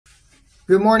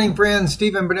Good morning, friends.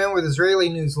 Stephen Ben-Nun with Israeli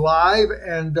News Live.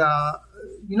 And,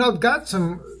 I've got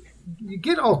you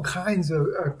get all kinds of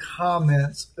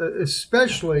comments,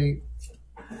 especially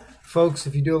folks,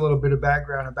 if you do a little bit of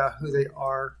background about who they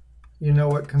are, you know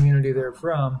what community they're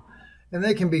from. And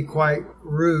they can be quite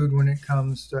rude when it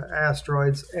comes to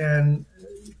asteroids. And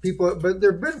people, but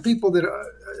there have been people that,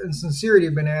 in sincerity,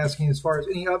 have been asking as far as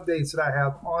any updates that I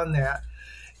have on that.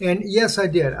 And yes, I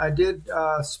did. I did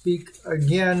speak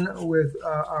again with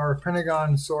our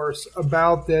Pentagon source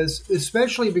about this,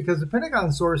 especially because the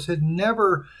Pentagon source had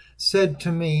never said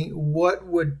to me what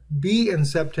would be in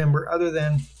September other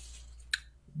than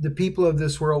the people of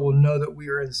this world will know that we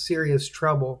are in serious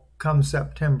trouble come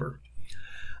September.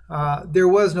 There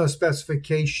was no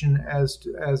specification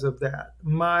as of that.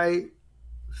 My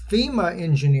FEMA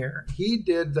engineer, he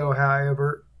did, though,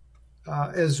 however,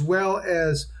 as well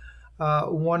as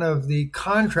one of the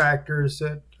contractors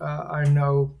that I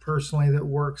know personally that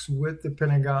works with the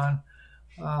Pentagon,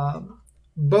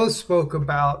 both spoke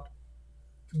about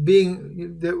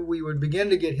that we would begin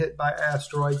to get hit by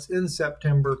asteroids in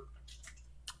September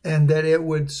and that it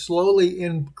would slowly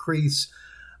increase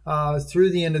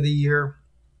through the end of the year.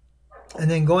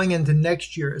 And then going into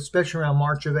next year, especially around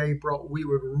March or April, we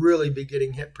would really be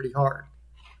getting hit pretty hard.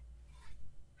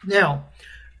 Now,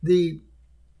 the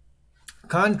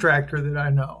contractor that I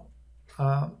know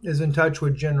is in touch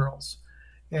with generals,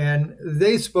 and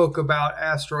they spoke about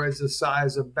asteroids the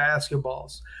size of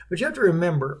basketballs. But you have to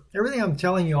remember, everything I'm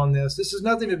telling you on this has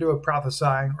nothing to do with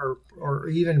prophesying or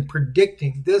even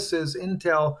predicting. This is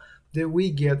intel that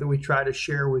we get that we try to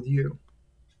share with you,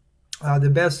 the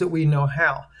best that we know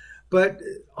how. But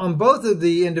on both of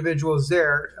the individuals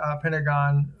there,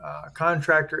 Pentagon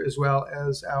contractor as well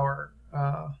as our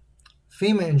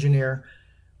FEMA engineer,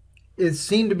 it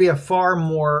seemed to be a far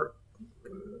more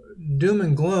doom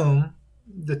and gloom,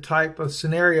 the type of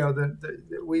scenario that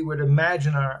we would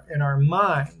imagine in our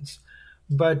minds.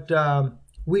 But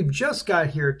we've just got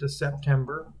here to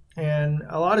September, and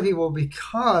a lot of people,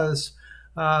 because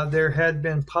there had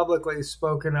been publicly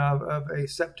spoken of a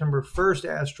September 1st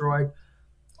asteroid,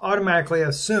 automatically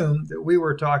assumed that we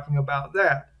were talking about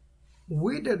that.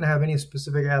 We didn't have any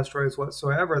specific asteroids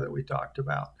whatsoever that we talked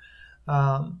about.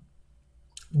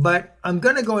 But I'm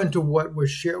going to go into what was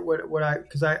shared,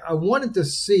 because I wanted to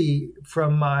see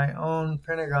from my own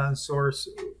Pentagon source,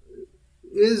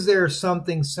 is there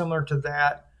something similar to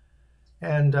that,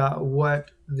 and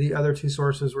what the other two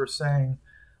sources were saying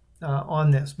on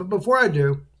this. But before I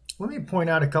do, let me point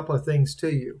out a couple of things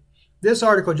to you. This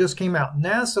article just came out.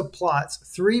 NASA plots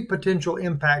 3 potential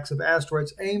impacts of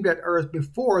asteroids aimed at Earth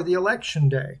before the election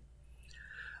day.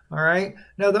 All right.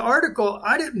 Now, the article,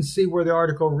 I didn't see where the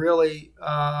article really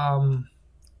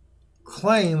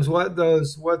claims what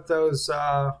those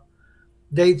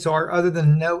dates are, other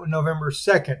than November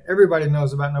 2nd. Everybody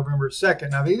knows about November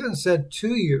 2nd. I've even said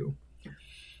to you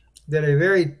that a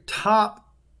very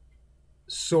top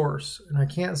source, and I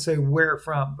can't say where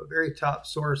from, but very top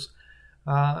source,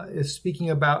 is speaking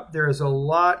about there is a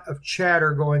lot of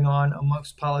chatter going on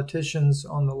amongst politicians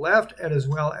on the left, and as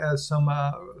well as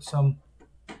some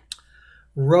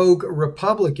rogue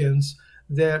Republicans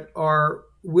that are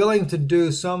willing to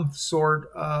do some sort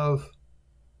of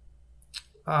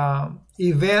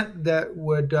event that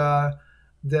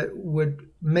would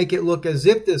make it look as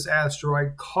if this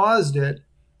asteroid caused it,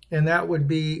 and that would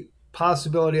be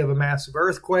possibility of a massive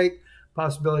earthquake,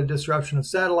 possibility of disruption of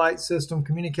satellite system,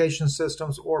 communication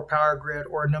systems, or power grid,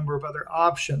 or a number of other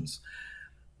options.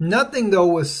 Nothing, though,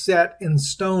 was set in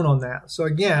stone on that. So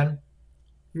again,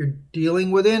 you're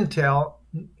dealing with intel,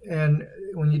 and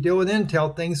when you deal with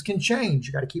intel, things can change.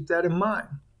 You got to keep that in mind.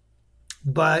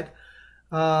 But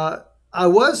I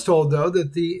was told, though,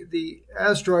 that the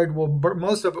asteroid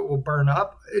most of it will burn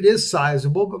up. It is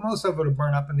sizable, but most of it will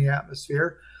burn up in the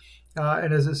atmosphere.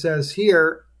 And as it says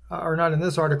here, or not in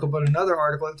this article, but another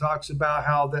article, it talks about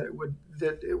how that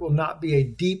it will not be a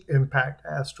deep impact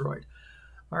asteroid.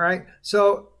 All right,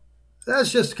 so that's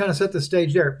just to kind of set the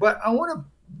stage there. But I want to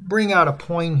bring out a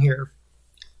point here,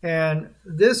 and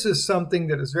this is something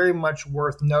that is very much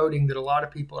worth noting that a lot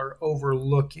of people are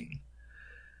overlooking,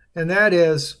 and that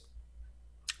is,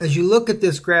 as you look at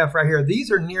this graph right here, these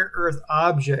are near-Earth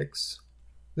objects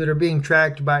that are being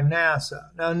tracked by NASA.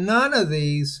 Now, none of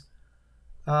these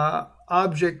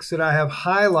objects that I have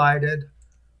highlighted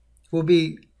will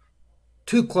be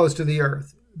too close to the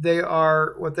Earth. They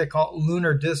are what they call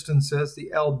lunar distances,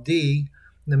 the LD, in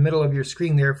the middle of your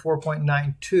screen there,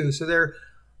 4.92. So they're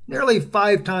nearly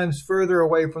 5 times further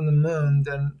away from the moon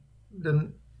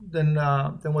than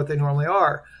what they normally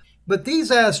are. But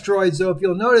these asteroids, though, if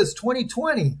you'll notice,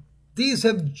 2020, These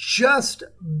have just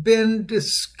been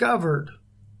discovered.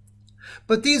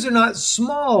 But these are not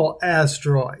small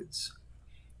asteroids.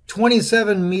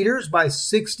 27 meters by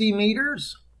 60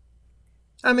 meters.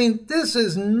 I mean, this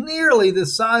is nearly the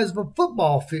size of a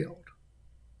football field.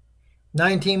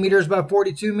 19 meters by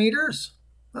 42 meters.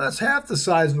 Well, that's half the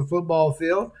size of a football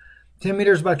field. 10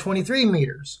 meters by 23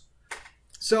 meters.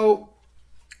 So,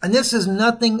 and this is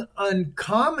nothing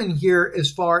uncommon here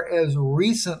as far as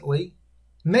recently.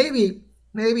 Maybe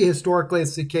historically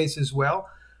it's the case as well.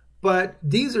 But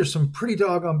these are some pretty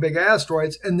doggone big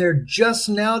asteroids, and they're just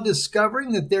now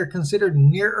discovering that they're considered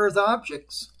near-Earth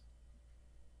objects.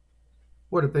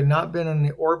 What, have they not been in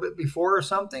the orbit before or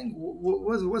something?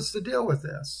 What's the deal with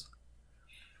this?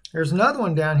 There's another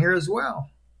one down here as well.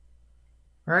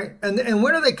 Right? And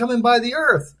when are they coming by the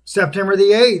Earth? September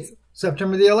the 8th,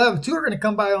 September the 11th. Two are going to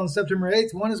come by on September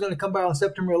 8th. One is going to come by on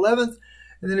September 11th.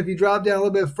 And then if you drop down a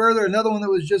little bit further, another one that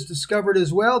was just discovered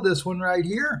as well, this one right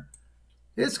here,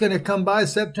 it's going to come by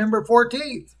September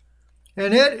 14th.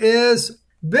 And it is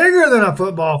bigger than a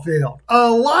football field. A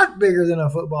lot bigger than a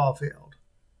football field.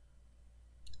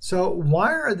 So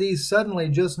why are these suddenly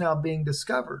just now being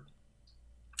discovered?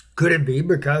 Could it be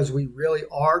because we really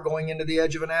are going into the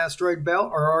edge of an asteroid belt,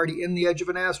 or already in the edge of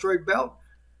an asteroid belt?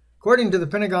 According to the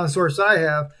Pentagon source I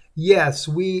have, yes,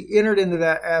 we entered into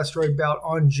that asteroid belt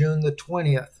on June the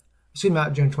 20th. Excuse me,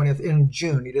 not June 20th, in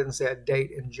June. He didn't say a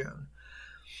date in June.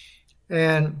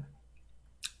 And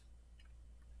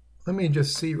let me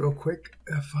just see real quick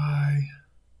if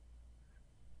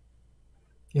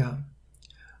yeah.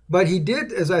 But he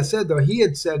did, as I said, though, he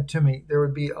had said to me there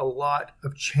would be a lot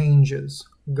of changes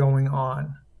going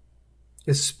on,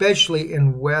 especially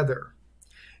in weather.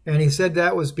 And he said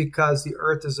that was because the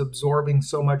Earth is absorbing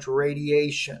so much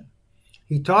radiation.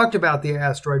 He talked about the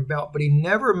asteroid belt, but he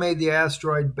never made the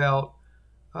asteroid belt.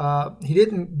 He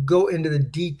didn't go into the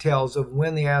details of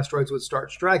when the asteroids would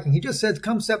start striking. He just said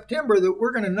come September that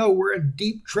we're going to know we're in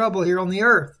deep trouble here on the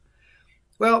Earth.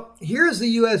 Well, here's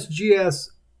the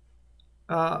USGS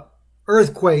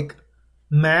earthquake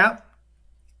map.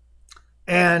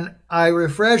 And I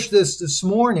refreshed this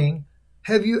morning.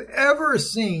 Have you ever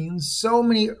seen so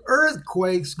many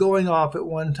earthquakes going off at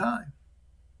one time?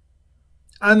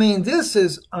 I mean, this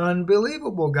is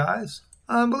unbelievable, guys.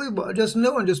 Unbelievable. Just a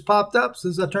new one just popped up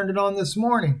since I turned it on this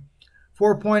morning.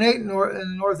 4.8 in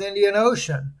the North Indian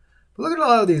Ocean. But look at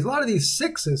all of these. A lot of these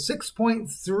sixes.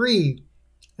 6.3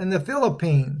 in the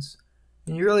Philippines.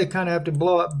 And you really kind of have to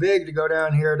blow up big to go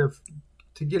down here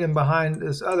to get in behind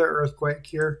this other earthquake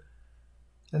here.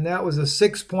 And that was a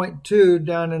 6.2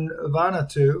 down in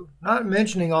Vanuatu. Not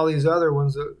mentioning all these other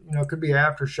ones that, you know, could be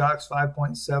aftershocks,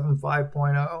 5.7,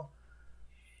 5.0.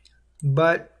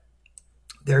 But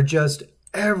they're just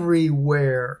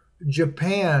everywhere.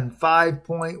 Japan,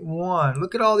 5.1.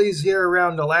 Look at all these here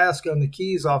around Alaska and the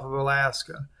Keys off of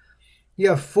Alaska. You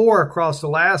have 4 across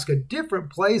Alaska, different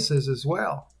places as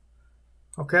well.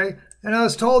 Okay? And I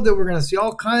was told that we're going to see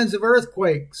all kinds of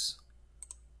earthquakes.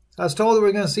 I was told that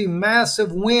we're going to see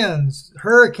massive winds,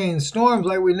 hurricanes, storms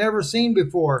like we've never seen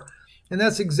before. And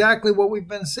that's exactly what we've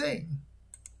been seeing.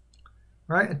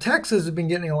 Right? And Texas has been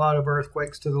getting a lot of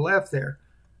earthquakes to the left there.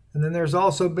 And then there's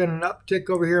also been an uptick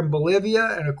over here in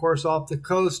Bolivia and, of course, off the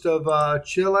coast of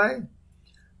Chile.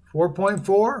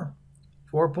 4.4,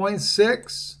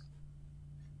 4.6,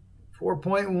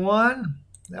 4.1.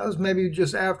 That was maybe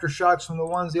just aftershocks from the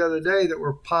ones the other day that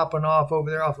were popping off over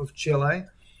there off of Chile.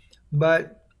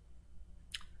 But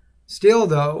still,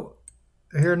 though,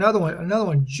 here another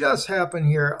one just happened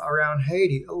here around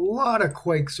Haiti. A lot of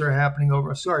quakes are happening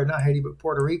over, sorry, not Haiti, but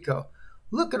Puerto Rico.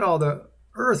 Look at all the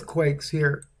earthquakes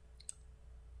here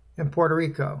in Puerto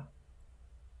Rico.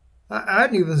 I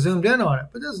hadn't even zoomed in on it,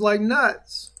 but this is like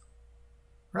nuts.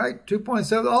 Right?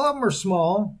 2.7, all of them are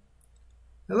small.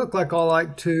 They look like all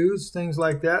like 2s, things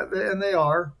like that, and they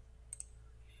are.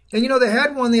 And you know, they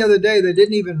had one the other day they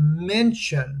didn't even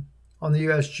mention on the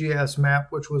USGS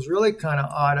map, which was really kind of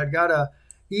odd. I got an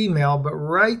email, but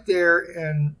right there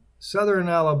in southern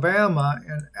Alabama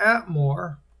in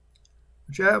Atmore,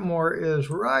 which Atmore is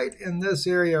right in this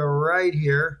area right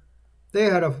here, they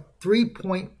had a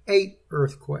 3.8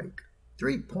 earthquake.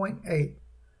 3.8.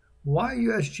 Why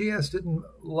USGS didn't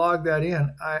log that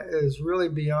in is really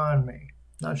beyond me.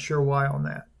 Not sure why on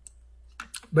that.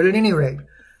 But at any rate,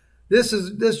 this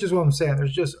is just what I'm saying.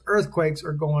 There's just earthquakes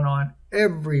are going on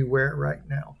everywhere right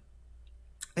now.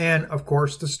 And, of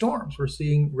course, the storms. We're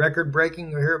seeing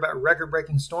record-breaking, we hear about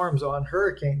record-breaking storms on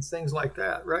hurricanes, things like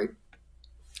that, right?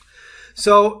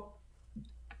 So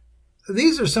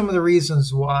these are some of the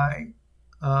reasons why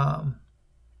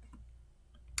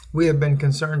we have been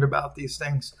concerned about these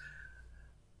things.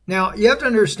 Now, you have to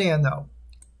understand, though,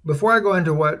 before I go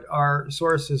into what our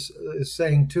source is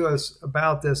saying to us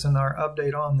about this and our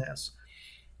update on this,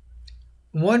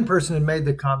 one person had made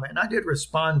the comment, and I did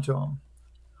respond to him.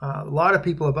 A lot of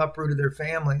people have uprooted their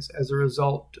families as a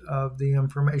result of the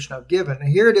information I've given. And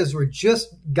here it is, we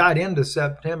just got into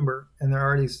September, and they're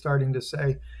already starting to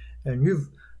say, and you've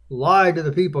lied to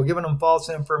the people, giving them false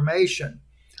information.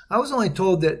 I was only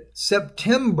told that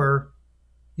September,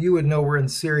 you would know we're in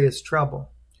serious trouble.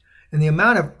 And the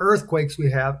amount of earthquakes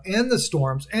we have, and the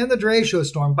storms, and the derecho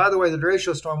storm. By the way, the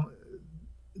derecho storm,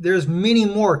 there's many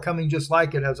more coming just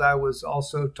like it, as I was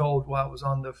also told while I was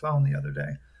on the phone the other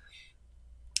day.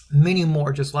 Many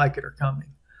more just like it are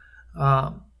coming.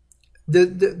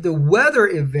 The weather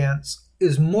events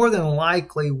is more than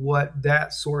likely what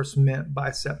that source meant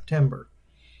by September.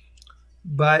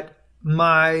 But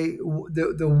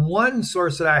the one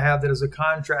source that I have that is a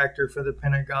contractor for the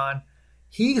Pentagon,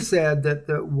 he said that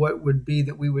what would be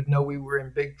that we would know we were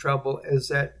in big trouble is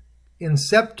that in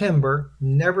September,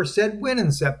 never said when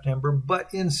in September,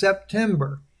 but in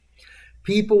September,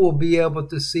 people will be able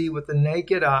to see with the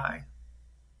naked eye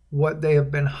what they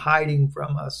have been hiding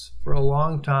from us for a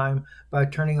long time by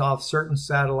turning off certain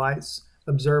satellites,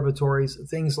 observatories,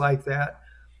 things like that,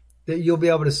 that you'll be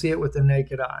able to see it with the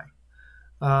naked eye.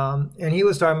 And he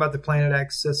was talking about the Planet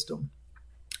X system.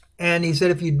 And he said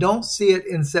if you don't see it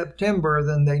in September,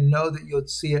 then they know that you'll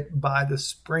see it by the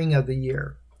spring of the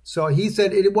year. So he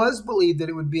said it was believed that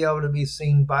it would be able to be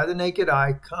seen by the naked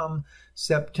eye come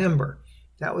September.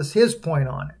 That was his point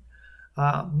on it.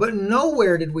 But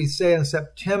nowhere did we say in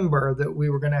September that we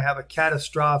were going to have a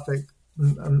catastrophic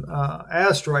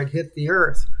asteroid hit the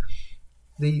Earth.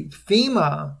 The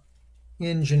FEMA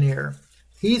engineer,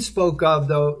 he spoke of,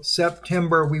 though,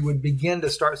 September we would begin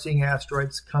to start seeing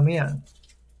asteroids come in.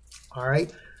 All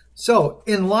right. So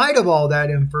in light of all that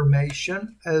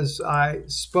information, as I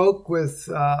spoke with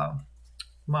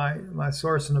my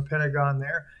source in the Pentagon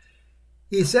there,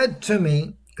 he said to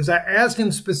me, because I asked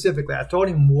him specifically, I told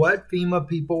him what FEMA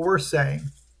people were saying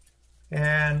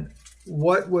and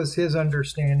what was his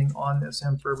understanding on this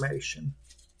information.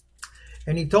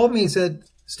 And he told me, he said,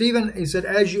 Stephen, he said,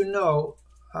 as you know,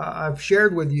 I've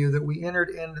shared with you that we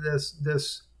entered into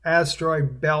this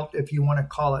asteroid belt, if you want to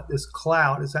call it, this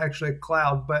cloud. It's actually a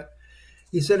cloud, but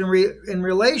he said in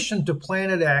relation to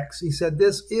Planet X, he said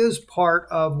this is part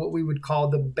of what we would call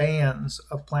the bands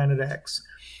of Planet X.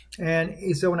 And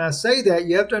he said when I say that,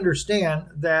 you have to understand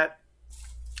that,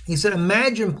 he said,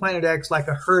 imagine Planet X like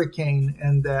a hurricane,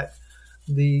 and that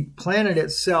the planet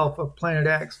itself of Planet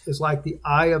X is like the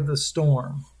eye of the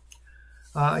storm.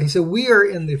 He said, we are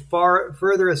in the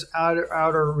furthest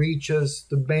outer reaches,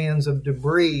 the bands of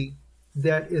debris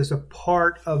that is a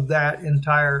part of that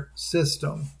entire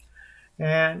system.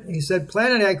 And he said,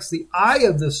 Planet X, the eye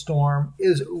of the storm,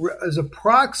 is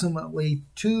approximately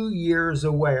 2 years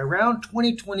away, around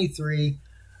 2023,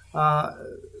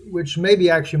 which may be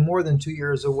actually more than 2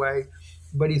 years away.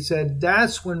 But he said,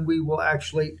 that's when we will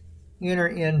actually enter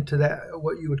into that,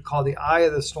 what you would call the eye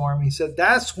of the storm. He said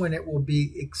that's when it will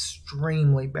be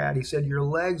extremely bad. He said your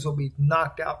legs will be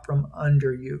knocked out from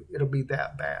under you. It'll be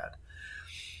that bad.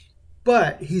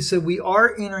 But he said we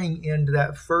are entering into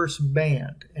that first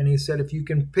band. And he said if you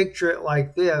can picture it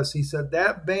like this, he said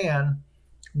that band,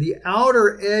 the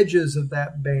outer edges of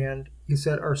that band, he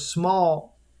said, are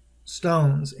small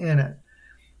stones in it.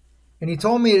 And he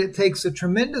told me it takes a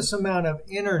tremendous amount of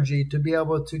energy to be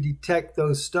able to detect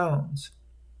those stones.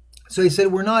 So he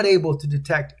said we're not able to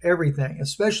detect everything,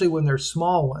 especially when they're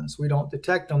small ones. We don't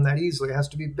detect them that easily. It has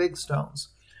to be big stones.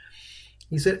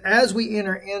 He said as we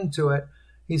enter into it,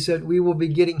 he said we will be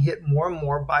getting hit more and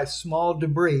more by small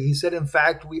debris. He said, in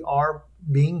fact, we are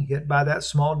being hit by that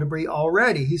small debris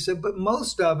already. He said, but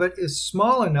most of it is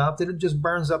small enough that it just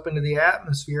burns up into the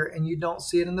atmosphere and you don't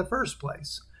see it in the first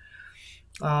place.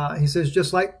 He says,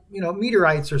 just like,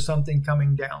 meteorites or something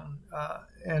coming down,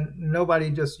 and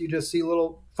you just see a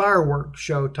little fireworks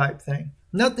show type thing.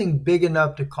 Nothing big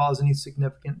enough to cause any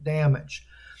significant damage.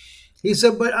 He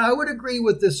said, but I would agree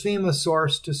with this FEMA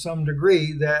source to some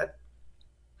degree that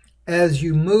as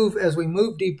we move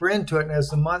deeper into it and as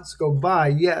the months go by,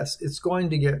 yes, it's going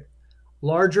to get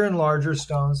larger and larger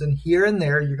stones, and here and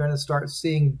there you're going to start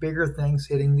seeing bigger things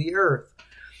hitting the Earth.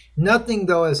 Nothing,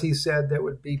 though, as he said, that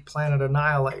would be planet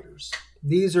annihilators.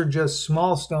 These are just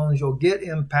small stones. You'll get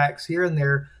impacts here and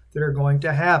there that are going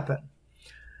to happen.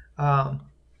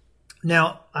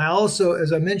 Now, I also,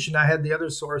 as I mentioned, I had the other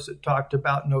source that talked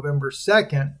about November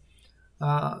 2nd,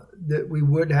 that we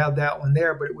would have that one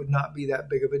there, but it would not be that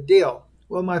big of a deal.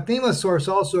 Well, my FEMA source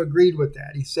also agreed with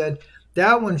that. He said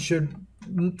that one should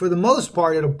for the most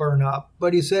part, it'll burn up.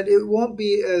 But he said it won't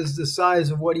be as the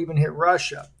size of what even hit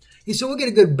Russia. He said we'll get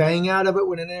a good bang out of it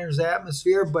when it enters the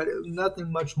atmosphere, but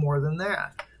nothing much more than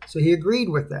that. So he agreed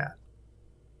with that.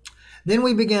 Then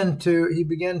he began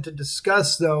to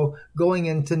discuss, though, going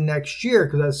into next year,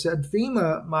 because I said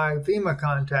my FEMA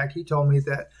contact, he told me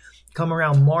that come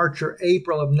around March or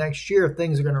April of next year,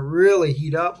 things are going to really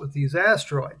heat up with these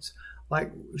asteroids,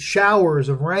 like showers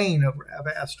of rain of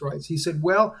asteroids. He said,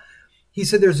 well,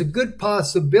 there's a good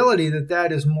possibility that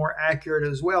that is more accurate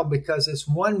as well, because this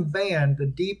one band, the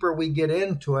deeper we get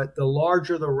into it, the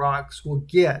larger the rocks will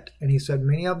get. And he said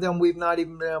many of them we've not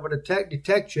even been able to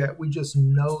detect yet. We just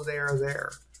know they are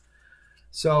there.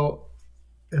 So,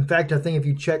 in fact, I think if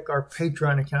you check our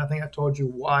Patreon account, I think I told you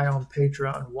why on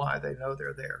Patreon, why they know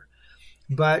they're there.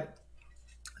 But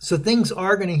so things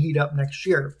are going to heat up next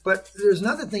year. But there's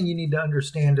another thing you need to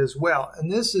understand as well.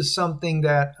 And this is something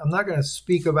that I'm not going to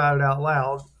speak about it out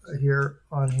loud here.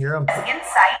 Insight.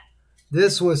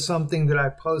 This was something that I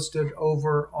posted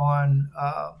over on,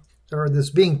 or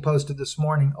this being posted this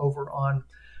morning over on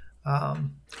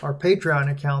our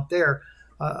Patreon account there.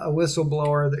 A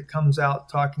whistleblower that comes out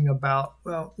talking about,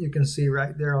 well, you can see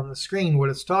right there on the screen what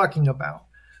it's talking about.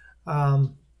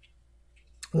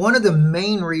 One of the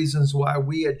main reasons why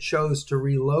we had chose to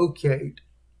relocate,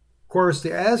 of course,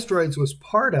 the asteroids was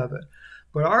part of it,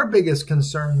 but our biggest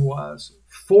concern was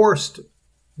forced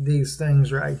these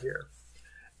things right here.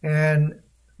 And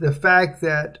the fact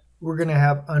that we're going to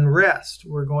have unrest,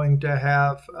 we're going to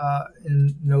have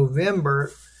in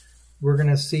November, we're going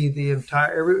to see the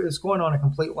entire, it's going on a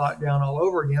complete lockdown all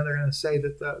over again. They're going to say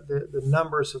that the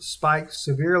numbers have spiked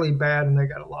severely bad and they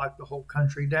got to lock the whole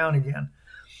country down again.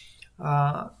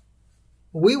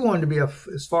 We wanted to be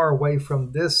as far away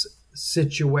from this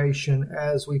situation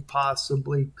as we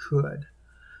possibly could.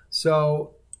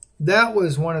 So that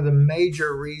was one of the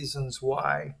major reasons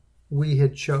why we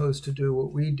had chose to do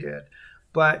what we did.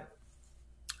 But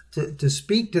to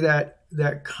speak to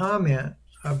that comment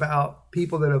about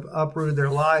people that have uprooted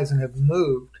their lives and have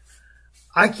moved,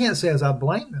 I can't say as I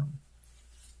blame them.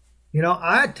 You know,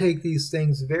 I take these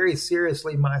things very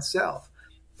seriously myself.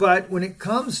 But when it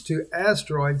comes to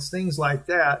asteroids, things like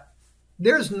that,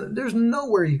 there's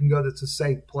nowhere you can go that's a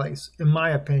safe place, in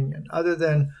my opinion, other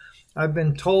than I've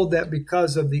been told that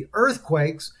because of the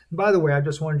earthquakes. And by the way, I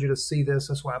just wanted you to see this.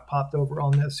 That's why I popped over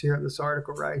on this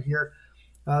article right here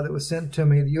that was sent to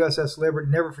me. The USS Liberty,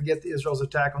 never forget the Israel's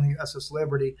attack on the USS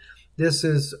Liberty. This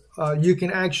is, you can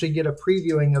actually get a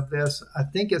previewing of this. I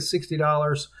think it's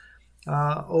 $60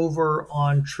 over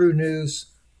on True News.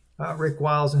 Rick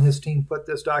Wiles and his team put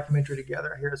this documentary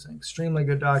together. Here it's an extremely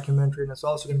good documentary, and it's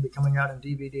also going to be coming out in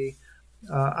DVD.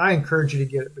 I encourage you to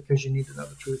get it because you need to know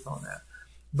the truth on that.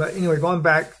 But anyway, going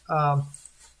back,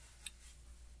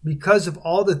 because of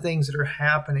all the things that are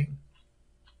happening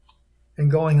and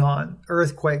going on,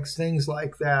 earthquakes, things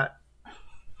like that,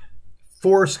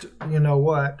 forced, you know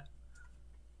what,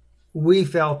 we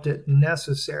felt it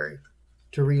necessary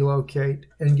to relocate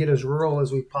and get as rural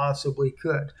as we possibly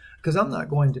could. Because I'm not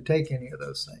going to take any of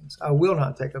those things. I will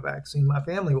not take a vaccine. My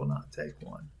family will not take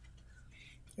one.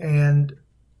 And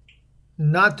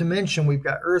not to mention we've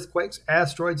got earthquakes,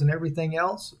 asteroids, and everything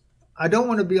else. I don't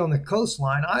want to be on the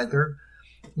coastline either.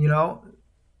 You know,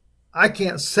 I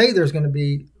can't say there's going to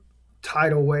be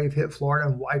tidal wave hit Florida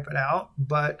and wipe it out,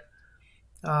 but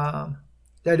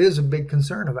that is a big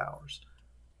concern of ours.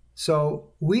 So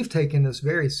we've taken this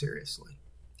very seriously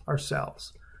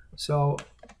ourselves. So,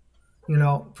 you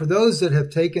know, for those that have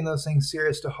taken those things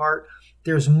serious to heart,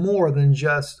 there's more than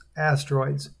just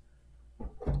asteroids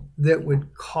that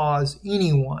would cause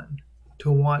anyone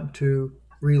to want to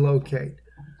relocate.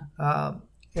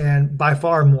 And by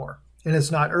far more. And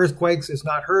it's not earthquakes, it's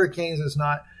not hurricanes, it's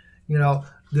not, you know,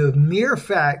 the mere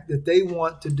fact that they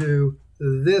want to do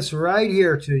this right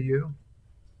here to you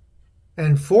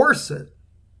and force it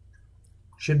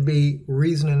should be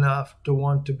reason enough to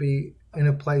want to be in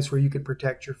a place where you could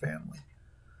protect your family.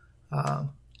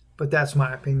 But that's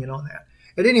my opinion on that.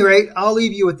 At any rate, I'll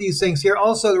leave you with these things here.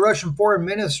 Also, the Russian Foreign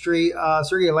Ministry,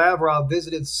 Sergei Lavrov,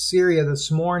 visited Syria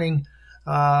this morning.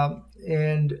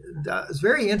 And it's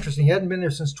very interesting. He hadn't been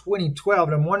there since 2012.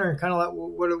 And I'm wondering kind of like,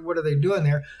 what are they doing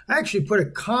there? I actually put a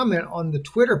comment on the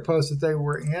Twitter post that they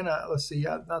were in. Let's see,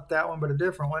 not that one, but a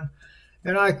different one.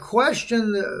 And I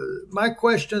questioned, my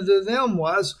question to them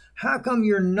was, how come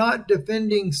you're not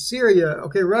defending Syria?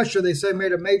 Okay, Russia, they say,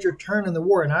 made a major turn in the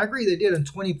war. And I agree they did in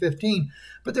 2015.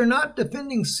 But they're not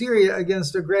defending Syria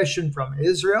against aggression from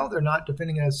Israel. They're not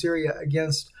defending Syria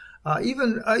against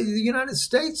even the United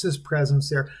States' presence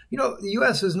there. You know, the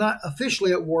U.S. is not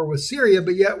officially at war with Syria,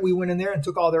 but yet we went in there and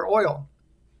took all their oil.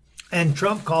 And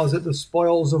Trump calls it the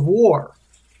spoils of war.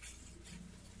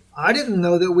 I didn't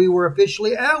know that we were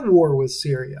officially at war with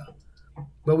Syria,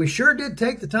 but we sure did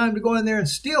take the time to go in there and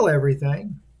steal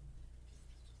everything.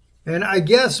 And I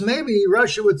guess maybe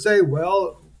Russia would say,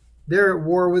 well, they're at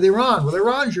war with Iran. Well,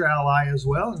 Iran's your ally as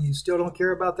well, and you still don't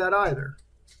care about that either.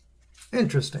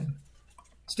 Interesting.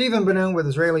 Stephen Ben-Nun with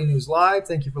Israeli News Live.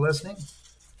 Thank you for listening.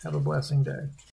 Have a blessing day.